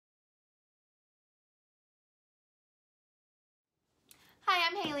Hi,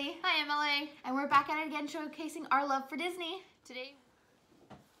 I'm Haley. Hi, I'm LA. And we're back at it again, showcasing our love for Disney. Today,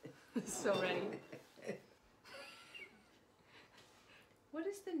 so ready. What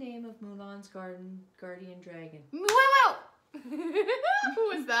is the name of Mulan's guardian dragon? Woo woo!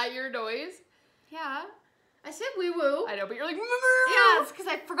 Was that your noise? Yeah. I said wee woo. I know, but you're like, Yeah, it's because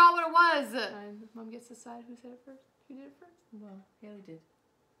I forgot what it was. Mom gets to decide who said it first. Who did it first? Well, Haley did.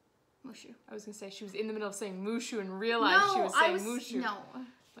 Mushu. I was gonna say she was in the middle of saying Mushu and realized she was saying Mushu. No.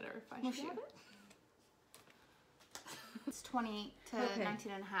 Whatever, fine. Mushu. It's 28 to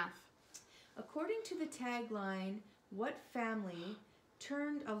 19 and a half. According to the tagline, what family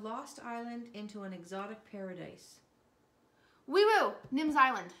turned a lost island into an exotic paradise? Wee woo! Nim's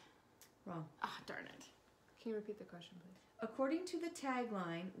Island. Wrong. Ah, darn it. Can you repeat the question, please? According to the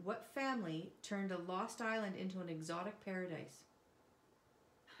tagline, what family turned a lost island into an exotic paradise?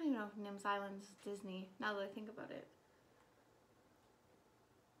 I don't know if Nim's Island's Disney, now that I think about it.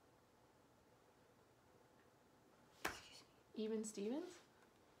 Even Stevens?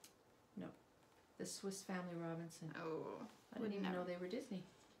 No. The Swiss Family Robinson. Oh. I didn't even know they were Disney.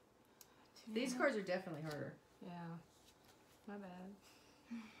 Yeah. These cards are definitely harder. Yeah. My bad.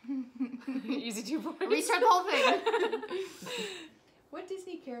 Easy 2 points. Restart the whole thing. What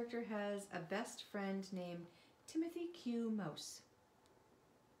Disney character has a best friend named Timothy Q. Mouse?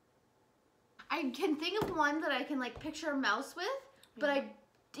 I can think of one that I can like picture a mouse with, but Yeah.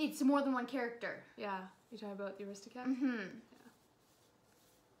 it's more than one character. Yeah. You talking about the Aristocat? Mm-hmm. Yeah.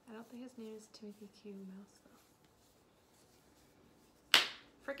 I don't think his name is Timothy Q. Mouse, though.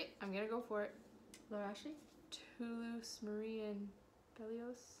 Frick it. I'm gonna go for it. Laura Ashley? Toulouse, Marie, and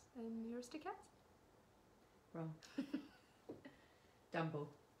Belios, and the Aristocats? Wrong. Dumbo.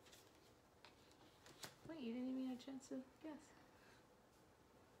 Wait, you didn't even have a chance to guess.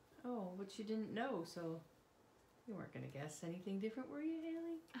 Oh, but you didn't know, so you weren't going to guess anything different, were you,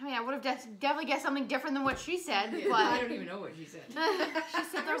 Haley? I mean, I would have definitely guessed something different than what she said, but I don't even know what she said. she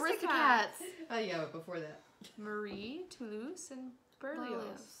said the Aristocats. Aristocats. Oh, yeah, but before that. Marie, Toulouse, and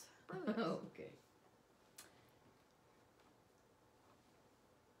Berlioz. Berlioz. Oh, okay.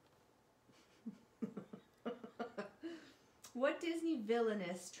 What Disney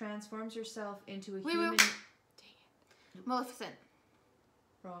villainess transforms herself into a human... Dang Maleficent.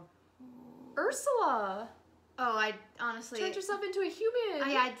 Wrong. it. Ursula! Oh, I honestly... Turned yourself into a human!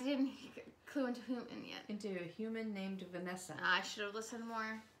 I didn't clue into human yet. Into a human named Vanessa. I should have listened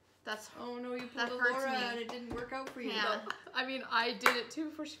more. That's... Oh no, you That pulled a hurts Laura me. and it didn't work out for you. Yeah. I mean, I did it too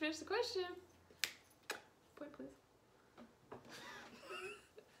before she finished the question. Point, please.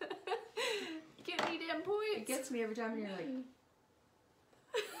 Get me damn points! It gets me every time you're like,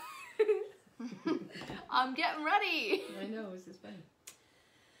 I'm getting ready! I know, this is funny.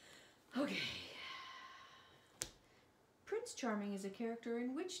 Okay. Prince Charming is a character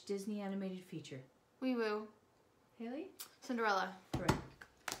in which Disney animated feature? Wee woo. Haley? Cinderella. Correct.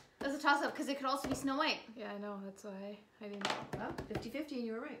 That's a toss-up because it could also be Snow White. Yeah, I know, that's why I didn't. Well, 50-50 and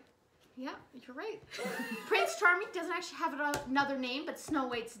you were right. Yeah, you're right. Prince Charming doesn't actually have another name, but Snow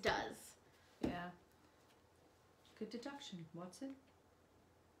White's does. Yeah. Good deduction. Watson?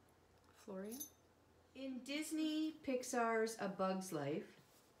 Florian? In Disney Pixar's A Bug's Life,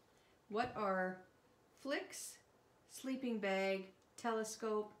 what are Flicks, sleeping bag,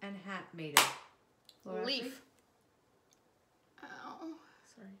 telescope, and hat made of? Laura Ashley? Leaf. Oh.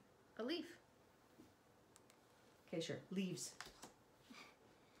 Sorry. A leaf. Okay, sure. Leaves.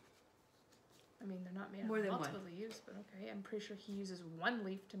 I mean, they're not made More of than multiple leaves, but okay. I'm pretty sure he uses one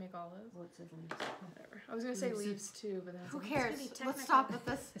leaf to make all those. What's it leaves? Whatever. I was gonna say Leaves. leaves too, but then I was Who like, cares? it's gonna be Let's stop with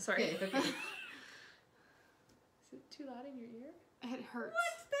this. Sorry. Okay, okay. Is it too loud in your ear? It hurts.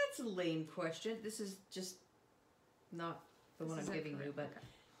 What? That's a lame question. This is just not the one I'm giving you, but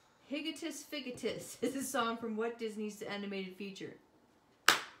Higatus Figatus is a song from what Disney's animated feature?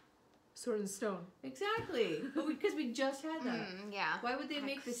 Sword and Stone. Exactly. But because we just had that. Yeah. Why would they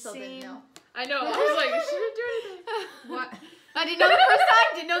make the still didn't same? know. I know. I was like, she didn't do anything. What? I didn't know the first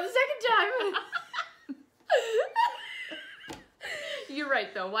time, didn't know the second time. You're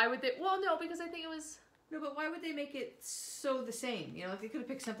right, though. Why would they? Well, no, because I think it was. No, but why would they make it so the same? You know, like they could have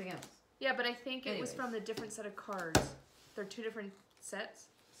picked something else. Yeah, but I think it was Anyways. from the different set of cards. They're two different sets.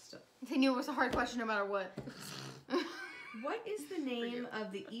 They knew it was a hard question no matter what. What is the name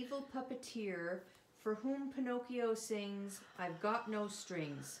of the evil puppeteer for whom Pinocchio sings, "I've got no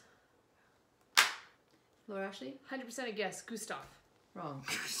strings"? Laura Ashley? 100% a guess. Gustav. Wrong.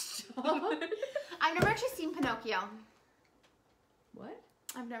 I've never actually seen Pinocchio. What?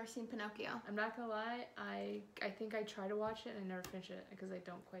 I've never seen Pinocchio. I'm not gonna lie, I think I try to watch it and I never finish it because I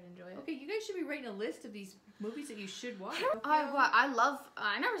don't quite enjoy it. Okay, you guys should be writing a list of these movies that you should watch.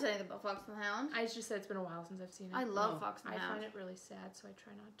 I never said anything about Fox and the Hound. I just said it's been a while since I've seen it. I love Fox and I the Hound. find it really sad, so I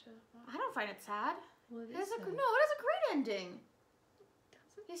try not to watch. I don't find it sad. Well, It has a great ending.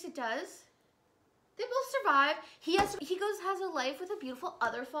 Yes, it does. They both survive. He has a life with a beautiful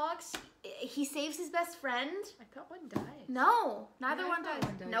other fox. He saves his best friend. I thought one died. No, neither Yeah, I one thought dies.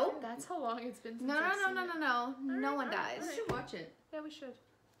 one died. Nope. That's how long it's been since No, I've seen it. no one Alright, dies. We should watch it. Yeah, we should.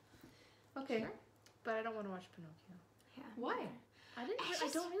 Okay. Sure. But I don't want to watch Pinocchio. Yeah. Why? I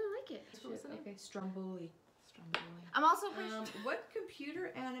just- don't really like it. What was the name? Okay, Stromboli. Stromboli. I'm also pretty sure. What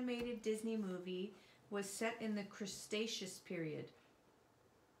computer animated Disney movie was set in the Cretaceous period?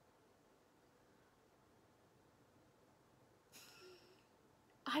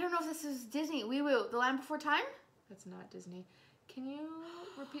 I don't know if this is Disney. Wee Woo, The Land Before Time? That's not Disney. Can you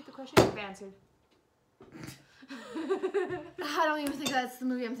repeat the question? You've answered. I don't even think that's the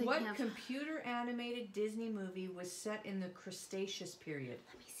movie I'm thinking What of. computer animated Disney movie was set in the Cretaceous period?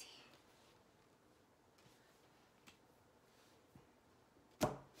 Let me see.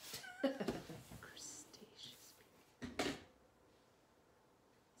 Cretaceous period.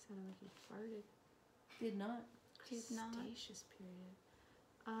 Sounded like you farted. Did not. Did not. Cretaceous period.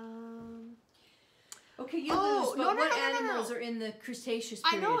 Okay, you Oh, lose. But no, no, what no, no, no, animals no. are in the Cretaceous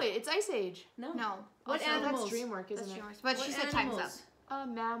I period? know it. It's Ice Age. No. No. What Also, animals? That's DreamWorks, isn't That's it? yours. But What she said animals? time's up.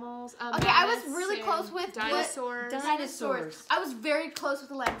 Mammals. Okay, I was mammoths really and close with dinosaurs. Dinosaurs. I was very close with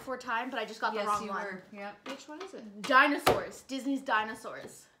The Land Before Time, but I just got Yes, the wrong you one. were. Yep. Which one is it? Dinosaurs. Disney's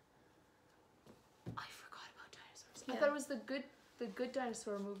Dinosaurs. I forgot about dinosaurs. Yeah. I thought it was the good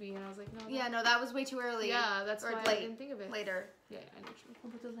dinosaur movie, and I was like, no. Yeah, no, that was way too early. Yeah, that's or why I late. didn't think of it. Later. Yeah, I know what you mean.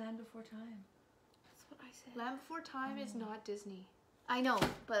 What about The Land Before Time? That's what I said. Land Before Time is not Disney. I know,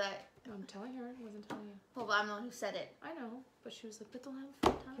 but I'm telling her. I wasn't telling you. well, I'm the one who said it. I know, but she was like, but the Land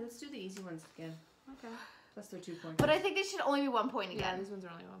Before Okay, Time. let's do the easy ones again. Okay. Plus they're 2 points. But I think they should only be 1 point Yeah, again. these ones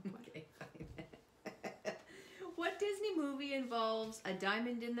are only 1 point. Okay, fine. What Disney movie involves a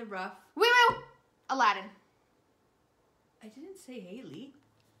diamond in the rough? Wee Woo! Aladdin. I didn't say Haley.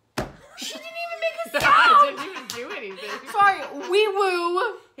 She didn't even make a I sound! didn't even do anything. Sorry, Wee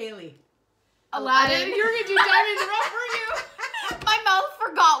Woo! Haley. Aladdin. You were gonna do Diamond in the Rough, weren't you? My mouth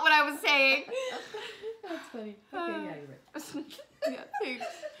forgot what I was saying. That's funny. Okay, yeah, you're right. Yeah, thanks.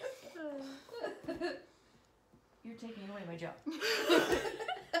 You're taking away my job.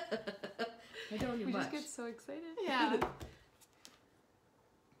 I don't do We much. just get so excited. Yeah.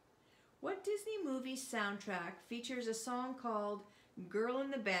 What Disney movie soundtrack features a song called Girl in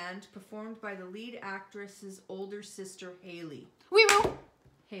the Band performed by the lead actress's older sister, Haley? Wee Woo!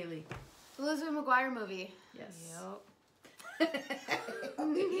 Haley. Elizabeth McGuire movie. Yes. Yep.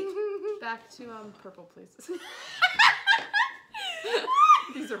 Back to Purple Places.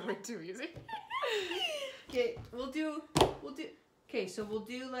 These are way too easy. Okay, okay, so we'll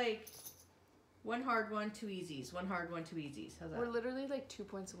do like one hard one, 2 easies. One hard one, 2 easies. How's that? We're literally like 2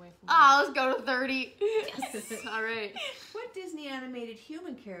 points away from. Oh, let's go to 30. Yes. All right. What Disney animated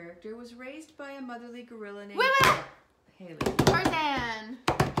human character was raised by a motherly gorilla named Wee Woo! Haley? Tarzan.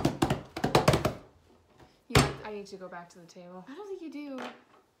 Yeah, I need to go back to the table. I don't think you do.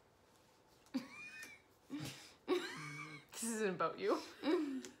 This isn't about you.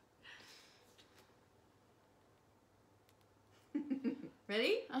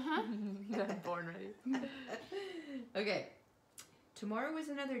 Ready? Uh-huh. I'm born ready. Okay. Tomorrow is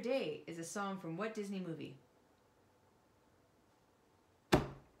Another Day is a song from what Disney movie?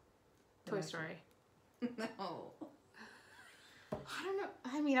 Toy Story. No. I don't know.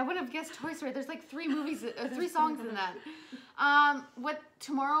 I mean, I wouldn't have guessed Toy Story. There's like 3 movies, or 3 songs in that. What?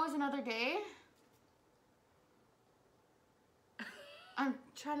 Tomorrow is Another Day? I'm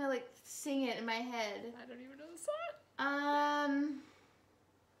trying to like sing it in my head. I don't even know the song.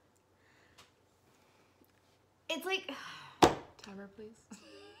 It's like Timer, please.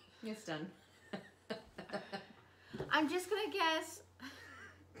 It's done. I'm just gonna guess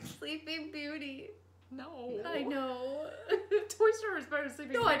Sleeping Beauty. No. I know. Toy Story was better than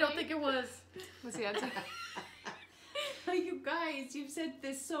Sleeping No, I Beauty. don't think it was. What's the answer? You guys, you've said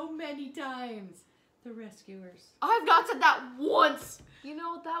this so many times. The Rescuers. I've not said that once. You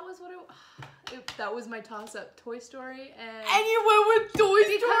know, that was what that was my toss-up. Toy Story and you went with Toy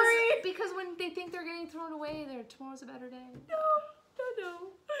Story? because when they think they're getting thrown away, tomorrow's a better day. No.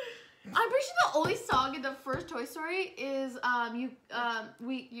 I'm pretty sure the only song in the first Toy Story is You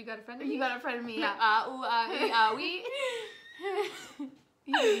got a friend in me? You Got a Friend in Me. Yeah. Ooh, we.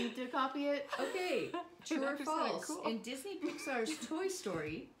 You didn't need to copy it. Okay, true or That sounded false? cool. In Disney Pixar's Toy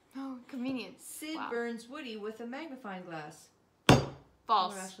Story, Oh, convenience. Sid Wow. burns Woody with a magnifying glass.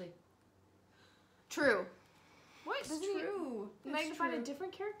 False. Or Ashley. True. What? It's Doesn't he true. It's magnify a true.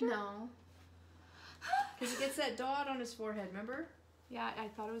 different character? No. Because he gets that dot on his forehead, remember? Yeah, I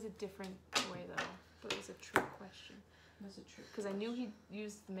thought it was a different way though, but it was a trick question. Was it true? Because I knew he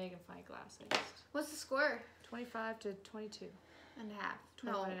used the magnifying glass. I just What's the score? 25 to 22. And a half.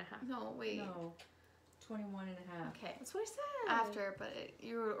 21 no. and a half. No, wait. No. 21 and a half. Okay. That's what I said. After, but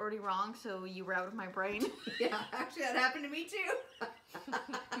you were already wrong, so you were out of my brain. Yeah, actually that happened to me too.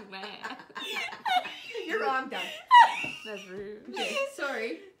 Meh. You're wrong, Doug. That's rude. Okay,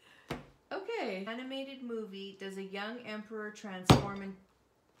 sorry. Okay. Animated movie, does a young emperor transform in...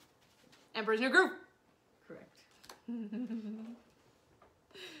 Emperor's New Groove. Correct.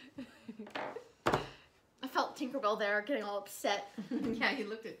 I felt Tinkerbell there getting all upset. Yeah, you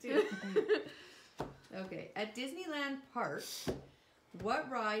looked at too. Okay. At Disneyland Park, what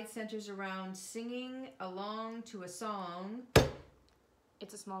ride centers around singing along to a song?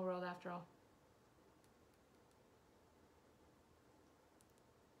 It's a small world after all.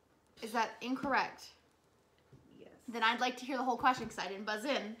 Is that incorrect? Yes. Then I'd like to hear the whole question because I didn't buzz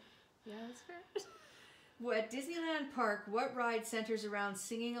in. Yeah, that's fair. Well, at Disneyland Park, what ride centers around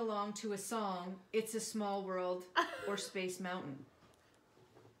singing along to a song, It's a Small World, or Space Mountain?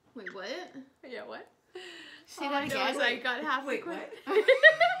 Wait, what? Yeah, what? Say that again. I got half Wait, the what?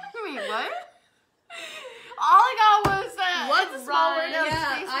 Wait, what? All I got was What it's a small ride? word of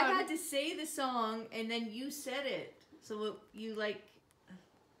Yeah, space I mountain. had to say the song, and then you said it. So you like...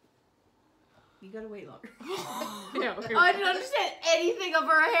 You gotta wait longer. Yeah, I didn't understand anything of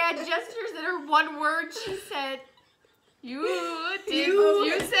her hand gestures and her one word she said. You did. You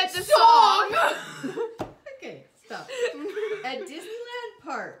You said the song. song. Okay, stop. At Disneyland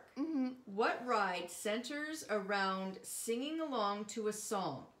Park, what ride centers around singing along to a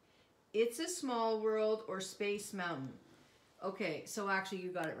song? It's a Small World or Space Mountain? Okay, so actually you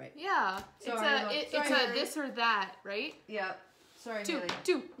got it right. Yeah, Sorry, it's sorry, a Mary. this or that, right? Yeah. Sorry, Two, Haley.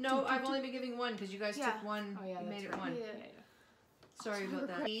 two. No, two, I've two, only been giving one because you guys Yeah. took one. Oh, yeah, you that's made it right. one. Yeah. Yeah, Sorry about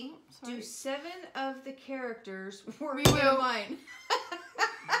that. Sorry. Do 7 of the characters worry We will. mine?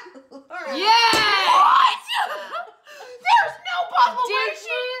 Laura. Yeah! What? There's no possible way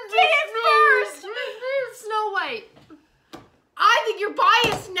she did it first. Snow White. I think you're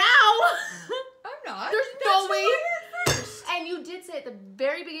biased now. I'm not. There's That's no who way. I heard first. And you did say at the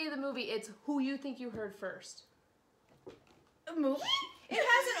very beginning of the movie, it's who you think you heard first. A movie? It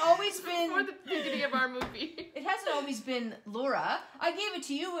hasn't always been. Before the beginning of our movie. It hasn't always been Laura. I gave it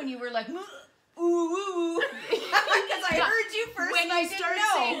to you when you were like, ooh, ooh, ooh. Because I Yeah. heard you first When and I you didn't started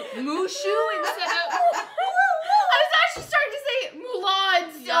know. saying Mushu instead of... I was actually starting to say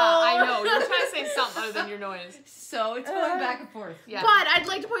Mulan. So. Yeah, I know. You're trying to say something other than your noise. So it's going back and forth. Yeah. But I'd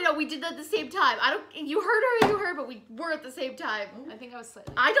like to point out we did that at the same time. I don't. You heard her, you heard, but we were at the same time. I think I was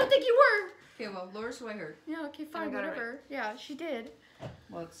slightly... I don't think you were. Okay, well, Laura's who I heard. Yeah. Okay. I Fine. got it Whatever. Yeah, she did.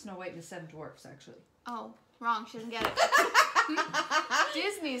 Well, it's Snow White and the 7 Dwarfs, actually. Oh, wrong. She doesn't get it.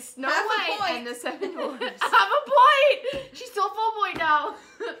 Disney's Snow Half a White point. and the Seven Dwarfs. Have a point. She's still full point now.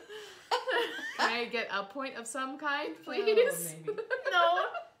 Can I get a point of some kind, please? maybe. No.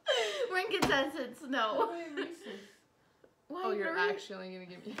 We're in consensus. No. Why Oh, you're Marie? actually only gonna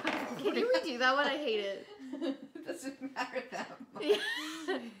give me. Can you redo that one? I hate it. Doesn't matter that much. Did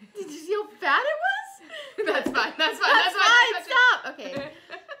you see how bad it was? That's fine. That's fine. That's fine. That's Stop. Okay.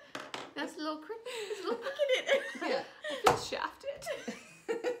 That's a little quick. There's a little quick in it. Yeah. I feel shafted.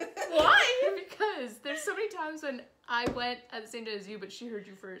 Why? Because there's so many times when I went at the same time as you, but she heard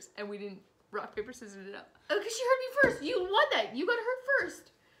you first, and we didn't rock paper scissors it up. Oh, because she heard me first. You won that. You got her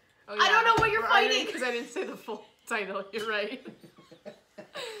first. Oh, I don't know what you're fighting. Because I didn't say the full title. You're right.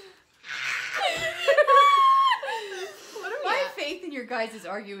 What are we My at? faith in your guys'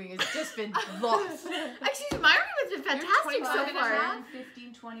 arguing has just been lost. Excuse me, my argument's been fantastic so 25 and a far. half.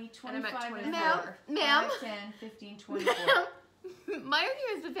 15, 20, And I'm at 25 and 24. Ma'am, 5, 10, 15, 24. my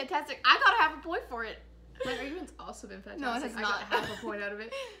argument's been fantastic. I got half a point for it. My argument's also been fantastic. No, it has I not. got half a point out of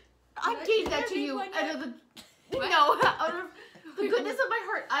it. I Did I- gave did that I to read you one out yet? of the What? no, out of the goodness of my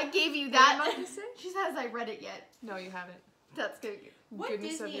heart. I gave you that. What did I say? She says I read it yet. No, you haven't. That's good. What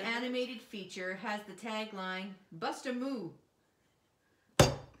Goodness of Disney your- animated feature has the tagline, Bust a Move?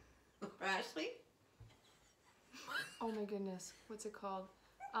 Ashley? Oh my goodness. What's it called?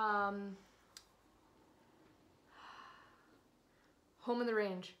 Home in the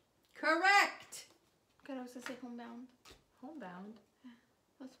Range. Correct! God, I was gonna say homebound. Homebound?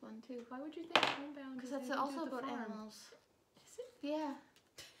 That's one too. Why would you think Homebound? Because has that's anything to also do with the about farm? animals. Is it? Yeah.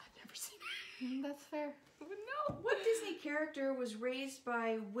 That's fair. No. What Disney character was raised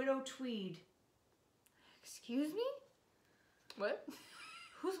by Widow Tweed? Excuse me? What?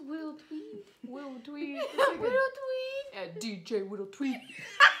 Who's Will Tweed? Will Tweed. Widow Tweed? Yeah, DJ Will Tweed.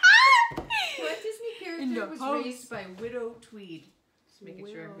 What Disney In character the was house. raised by Widow Tweed? Just making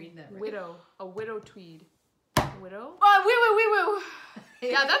sure I'm reading that right. Widow. A widow Tweed. Widow? Wee woo.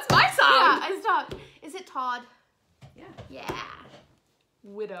 Yeah, that's my sound. Yeah, I stopped. Is it Todd? Yeah. Yeah.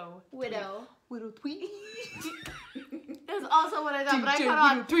 Widow. Widow. Widow Tweed. That's also what I thought, but I DJ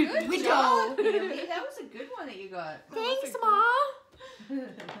caught on. Tweed. Good Widow. job, Haley. That was a good one that you got. Thanks, Mom.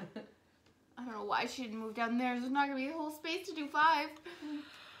 I don't know why she didn't move down there. There's not gonna be a whole space to do 5.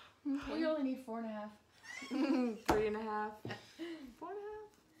 We only need 4.5. 3.5. 4.5.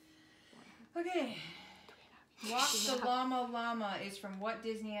 Okay. Walk the Llama Llama is from what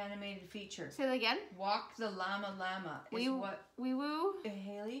Disney animated feature? Say that again. Walk the Llama Llama is what? Wee Woo.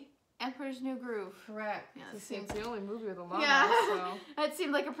 Haley? Emperor's New Groove. Correct. Yeah, It's the only movie with a llama, Yeah. so. That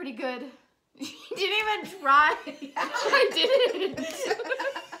seemed like a pretty good. You didn't even try. I didn't.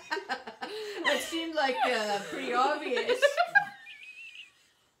 That seemed like pretty obvious.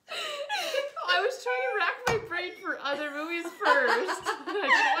 I was trying to rack my brain for other movies first. I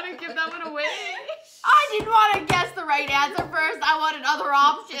didn't want to give that one away. I didn't want to guess the right answer first. I wanted other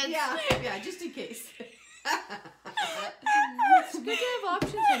options. Yeah, just in case. It's good to have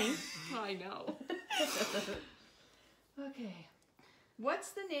options, honey. I know. Okay.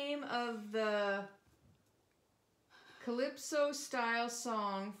 What's the name of the Calypso-style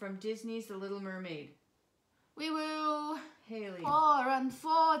song from Disney's The Little Mermaid? Wee Woo. Haley. Poor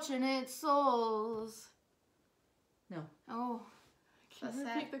unfortunate souls. No. Oh. Can you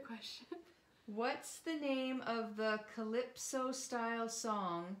What's repeat that? the question? What's the name of the Calypso-style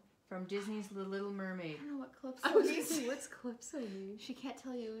song from Disney's The Little Mermaid? I don't know what Calypso I was means. gonna say, what's Calypso mean? She can't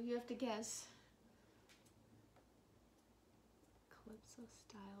tell you. You have to guess. Calypso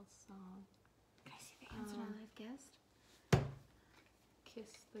style song. Can I see the answer now that I've guessed?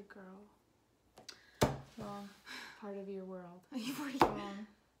 Kiss the girl. Wrong. Part of your world. You've already Wrong.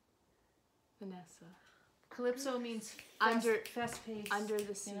 Vanessa. Calypso means fast-paced. Under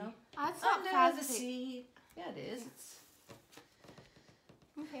the sea. You know? That's not Under fast the paced. sea. Yeah, it is. It's...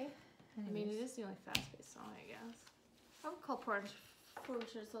 Okay. I mean, it is the only fast-paced song, I guess. I would call Poor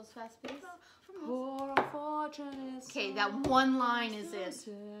Unfortunate Souls fast paced. Poor unfortunate. Okay, that one line is so it.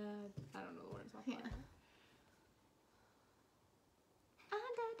 sad. I don't know the words off. Yeah.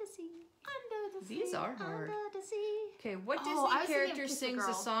 Under the sea, under the sea. These are hard. Under the sea. Okay, what Oh, I Disney was thinking of character Kiss the sings a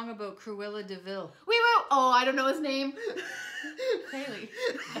Girl. song about Cruella de Vil? Wee Woo. Oh, I don't know his name. Haley. I didn't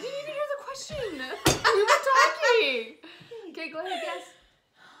even hear the question. We were talking. Okay, go ahead, guess.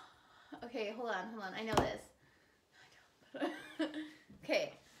 Okay, hold on. I know this.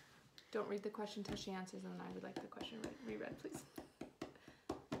 Okay. Don't read the question till she answers, and I would like the question reread, please.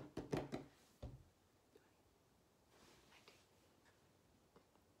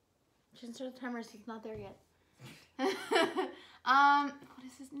 Shouldn't start the timer. He's not there yet. What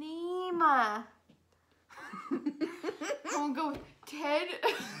is his name? I'll go with Ted.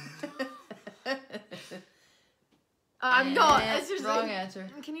 I'm not. It's just Wrong answer.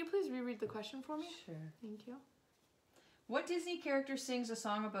 Can you please reread the question for me? Sure. Thank you. What Disney character sings a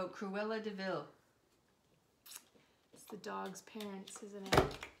song about Cruella de Vil? It's the dog's parents, isn't it?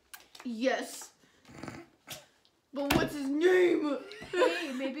 Yes. But what's his name?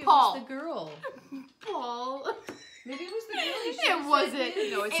 Hey, maybe it Paul. was the girl. Paul. Maybe it was the girl. You It should've said wasn't.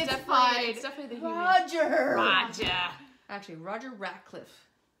 his. No, It's definitely fine. It's definitely the human. Roger. Roger. Actually, Roger Radcliffe.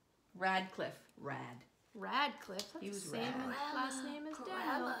 Radcliffe. Rad. Radcliffe. That's He was the same rad. last name as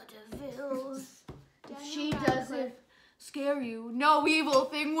Daniel. If Daniel she Radcliffe. doesn't scare you, no evil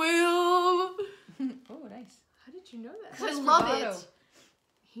thing will. Oh, nice. How did you know that? I What's love bravado? it.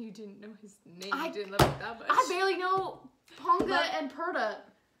 You didn't know his name. I- You didn't love it that much. I barely know Ponga Love- and Perta.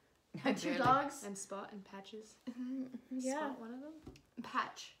 I Two barely- dogs. And Spot and Patches. Yeah. Spot one of them.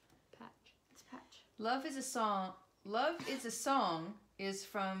 Patch. Patch. It's Patch. Love is a Song. Love is a Song is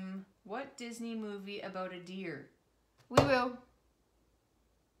from what Disney movie about a deer? We will.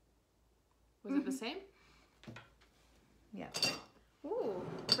 Was it the same? Yeah. Ooh,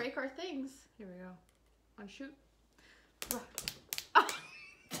 break our things. Here we go. On shoot.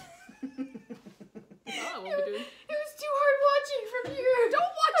 Oh, what we doing? It was too hard watching from here. Don't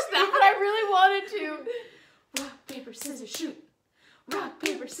watch that. But I really wanted to. Rock, paper, scissors, shoot. Rock,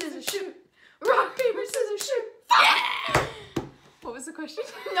 paper, scissors, shoot. Rock, paper, scissors, shoot. What was the question?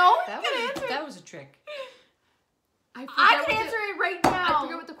 No, That you can answer. that was a trick. I I can answer it right now. I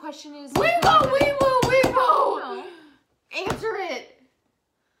forget what the question is. We will, we will, we will. No. Answer it.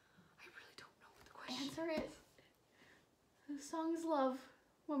 I really don't answer it. The song is Love.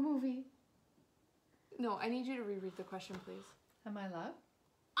 What movie? No, I need you to reread the question, please. Am I love?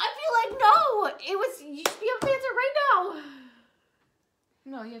 I feel like no. It was. You should be able to answer right now.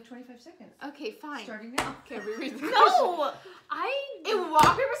 No, you have 25 seconds. Okay, fine. Starting now. Okay, reread the question. No. I In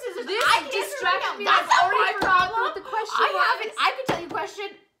rock paper scissors. This I can answer right distracts now. me. That's I've not already my forgotten problem. what the question I was. haven't. I can tell you question.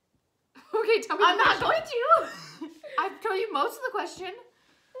 Okay, tell me. I'm the not question. going to. I've told you most of the question.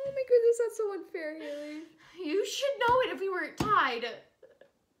 Oh my goodness, that's so unfair, Haley. You should know it if we weren't tied. I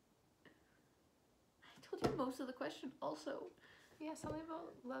told you most of the question also. Yeah, something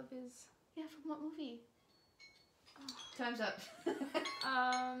about love is. Yeah, from what movie? Time's up.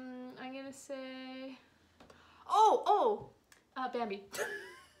 I'm gonna say. Bambi.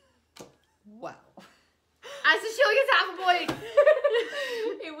 Wow. As the show gets half a point.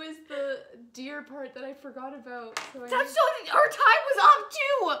 It was the deer part that I forgot about. So That's so. Our time was up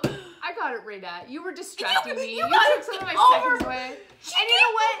too. I got it right at. You were distracting me. You got took it some of my over. seconds away. She And you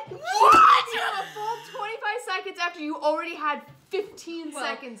know did- what? What? You have a full 25 seconds after you already had 15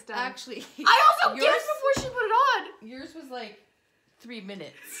 seconds done. Actually, I also yours, guessed before she put it on. yours was like 3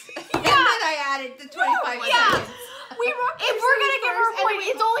 minutes. Yeah. And then I added the 25 Yeah. seconds. we rocked If we're gonna give her a point,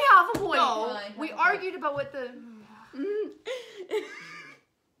 it's only half a point. No, Fine, we have a point. argued about what the.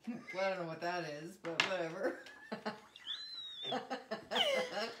 Well, I don't know what that is, but whatever. I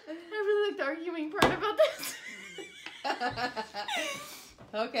really like the arguing part about this.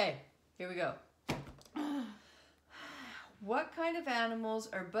 Okay, here we go. What kind of animals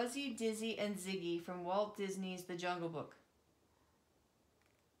are Buzzy, Dizzy, and Ziggy from Walt Disney's The Jungle Book?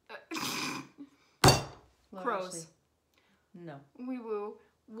 Laura Crows. Ashley. No. Wee woo.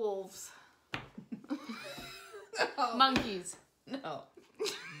 Wolves. No. Monkeys. No.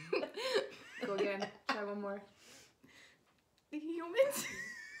 Go again. Try one more. Humans.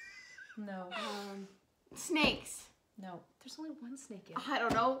 No. Snakes. No. There's only one snake in. I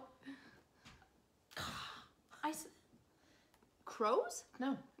don't know. Crows?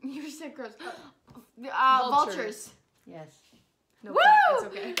 No. You said crows. Vultures. Vultures. Yes. No, Woo! It's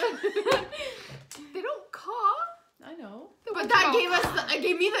okay. They don't caw. I know. But that gave us.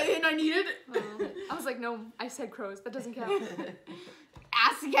 Gave me the hint I needed. I was like, no, I said crows. That doesn't count.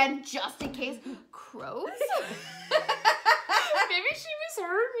 Ask again, just in case. Crows. Maybe she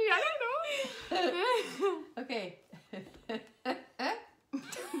misheard me. I don't know. Okay.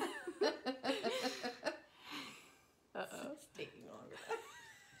 Uh-oh. It's taking longer.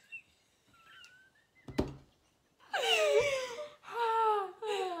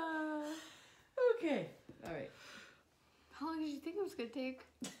 Okay. All right. How long did you think it was gonna take?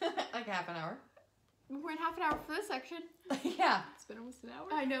 Like half an hour. We're in half an hour for this section. Yeah. It's been almost an hour.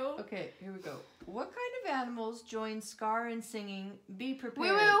 I know. Okay, here we go. What kind of animals join Scar in singing Be Prepared?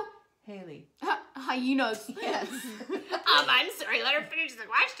 Woo woo. Haley. Hyenas. Yes. I'm sorry. Let her finish the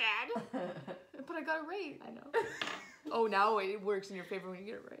question. But I got it right. I know. Oh, now it works in your favor when you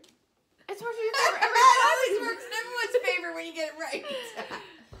get it right. It's worth your favor every That time. always works in everyone's favor when you get it right.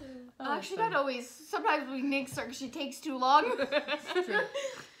 Oh, Actually, that's not always. Sometimes we nix her because she takes too long. True.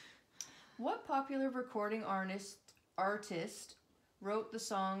 What popular recording artist wrote the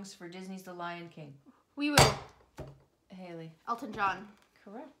songs for Disney's The Lion King? We will. Haley. Elton John.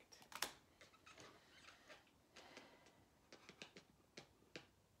 Correct.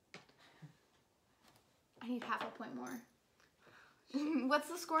 I need half a point more. What's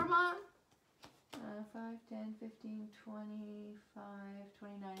the score, Mom? 5, 10, 15, 25,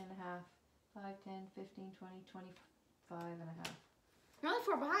 29 and a half. 5, 10, 15, 20, 25 and a half. You're only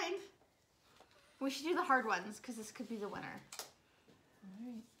 4 behind. We should do the hard ones because this could be the winner. All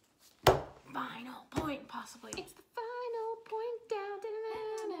right. Final point, possibly. It's the final point down.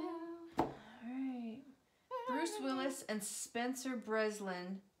 All right. Bruce Willis and Spencer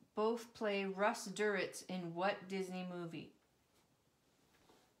Breslin both play Russ Duritz in what Disney movie?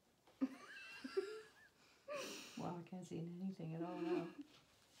 Wow, I can't see anything at all now.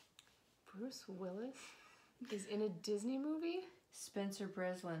 Bruce Willis is in a Disney movie? Spencer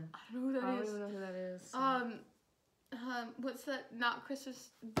Breslin. I don't know who I that don't is. even know who that is. What's that? Not Christmas.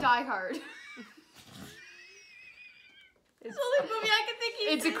 Die Hard. It's the only movie I can think of.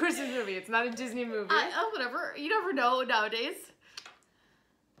 It's a Christmas movie. It's not a Disney movie. Whatever. You never know nowadays.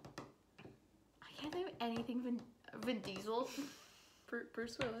 I can't think of anything Vin Diesel.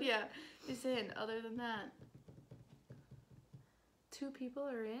 Bruce Willis. Yeah, is in. Other than that, 2 people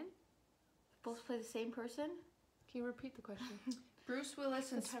are in? both play the same person. Can you repeat the question? Bruce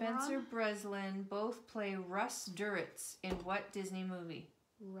Willis and The timer Spencer on? Breslin both play Russ Duritz in what Disney movie?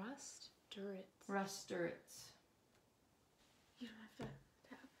 Rust Duritz. Russ Duritz. You don't have to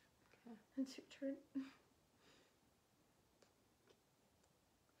tap. Okay. It's your turn. I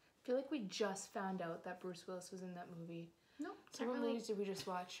feel like we just found out that Bruce Willis was in that movie. Nope. So what movies did we just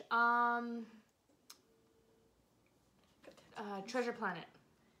watch? Treasure Planet.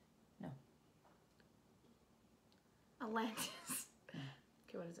 Atlantis.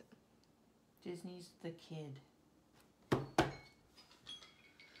 Okay, what is it? Disney's The Kid.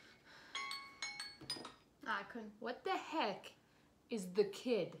 I couldn't. What the heck is The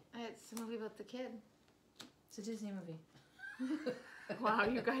Kid? It's a movie about the kid. It's a Disney movie. Wow,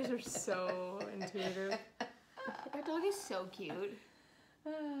 you guys are so intuitive. That dog is so cute.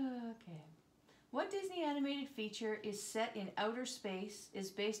 Okay. What Disney animated feature is set in outer space, is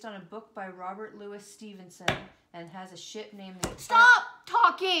based on a book by Robert Louis Stevenson, and has a ship named the... Stop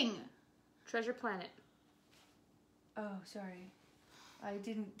talking! Treasure Planet. Oh, sorry. I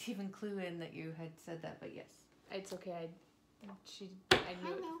didn't even clue in that you had said that, but yes. It's okay. I knew I it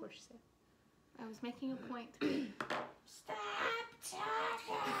know. before she said. I was making a point. Stop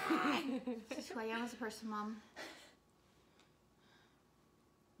talking! This is who I am as a person, Mom.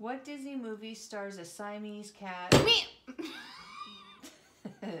 What Disney movie stars a Siamese cat? Me!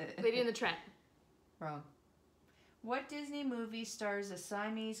 Lady in the Tramp. Wrong. What Disney movie stars a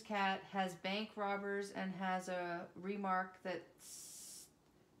Siamese cat, has bank robbers, and has a remake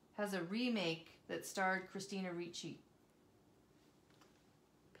that starred Christina Ricci?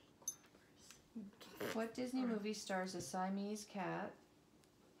 What Disney movie stars a Siamese cat,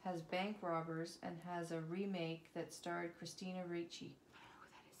 has bank robbers, and has a remake that starred Christina Ricci?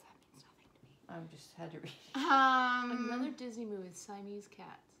 I just had to read. Another Disney movie with Siamese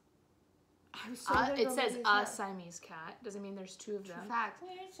cats. I was so It says a Siamese cat. Doesn't mean there's two of them. True fact.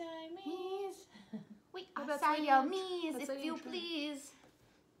 We're Siamese. Wait, Oh, a that's Lady- Siamese, that's if Lady you in Tramp. please.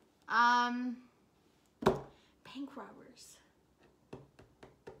 Bank robbers.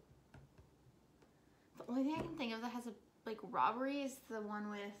 The only thing I can think of that has a robbery is the one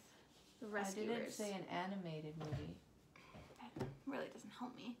with the I rescuers. didn't say an animated movie. That really doesn't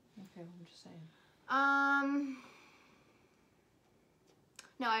help me. Okay, I'm just saying.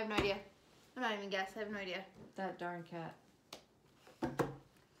 No, I have no idea. I'm not even guess. I have no idea. That darn cat.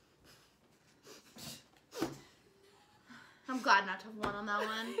 I'm glad not to have won on that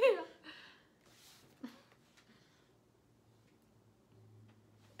one.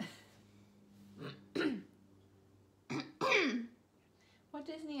 What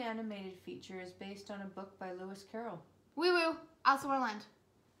Disney animated feature is based on a book by Lewis Carroll? Woo woo. Alice in Wonderland.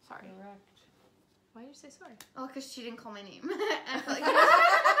 Sorry. Correct. Why did you say sorry? Oh, because she didn't call my name. I feel like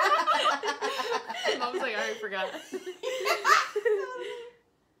Mom's like, I already forgot.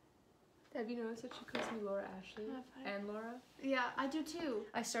 Have you noticed that she calls me Laura Ashley and Laura? Yeah, I do too.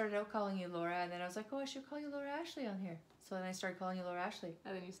 I started out calling you Laura, and then I was like, oh, I should call you Laura Ashley on here. So then I started calling you Laura Ashley.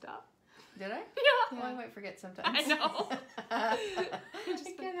 And then you stop. Did I? Yeah. Well, I might forget sometimes. I know. I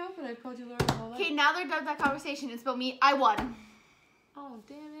can't help it. I've called you Laura my whole life. Okay, now they're done with that conversation. It's about me. I won. Oh,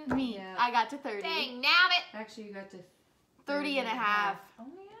 damn it. Me. Yeah. I got to 30. Dang, nabbit. Actually, you got to 30 and a half. Oh,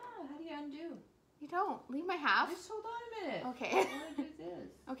 yeah. How do you undo? You don't. Leave my half. Just hold on a minute. Okay. I want to do this.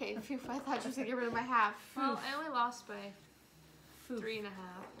 Okay, phew, I thought you was going to get rid of my half. Well, I only lost by Phew. 3.5.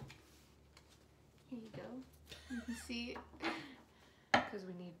 Here you go. You can see. Because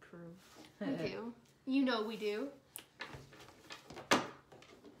we need proof. We do. You know we do.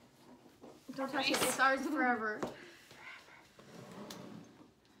 Don't touch it. It's ours forever.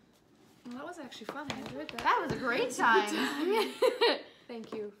 Well, that was actually fun. I enjoyed that. That was a great time.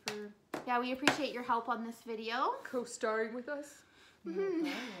 Thank you for Yeah, we appreciate your help on this video. co-starring with us. No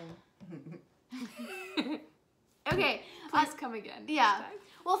problem. Okay. Please come again. Yeah. next time.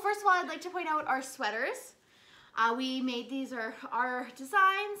 Well, first of all, I'd like to point out our sweaters. We made these are our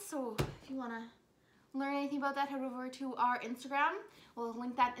designs, so if you want to learn anything about that, head over to our Instagram. We'll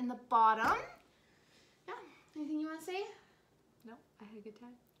link that in the bottom. Yeah. Anything you want to say? No, I had a good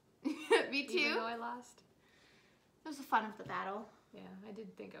time. Me too. Even though I lost. It was the fun of the battle. Yeah, I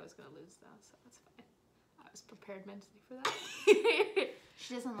did think I was going to lose though, so that's fine. I was prepared mentally for that.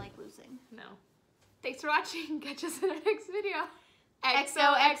 She doesn't like losing. No. Thanks for watching. Catch us in our next video.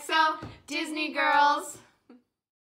 XOXO Disney Girls.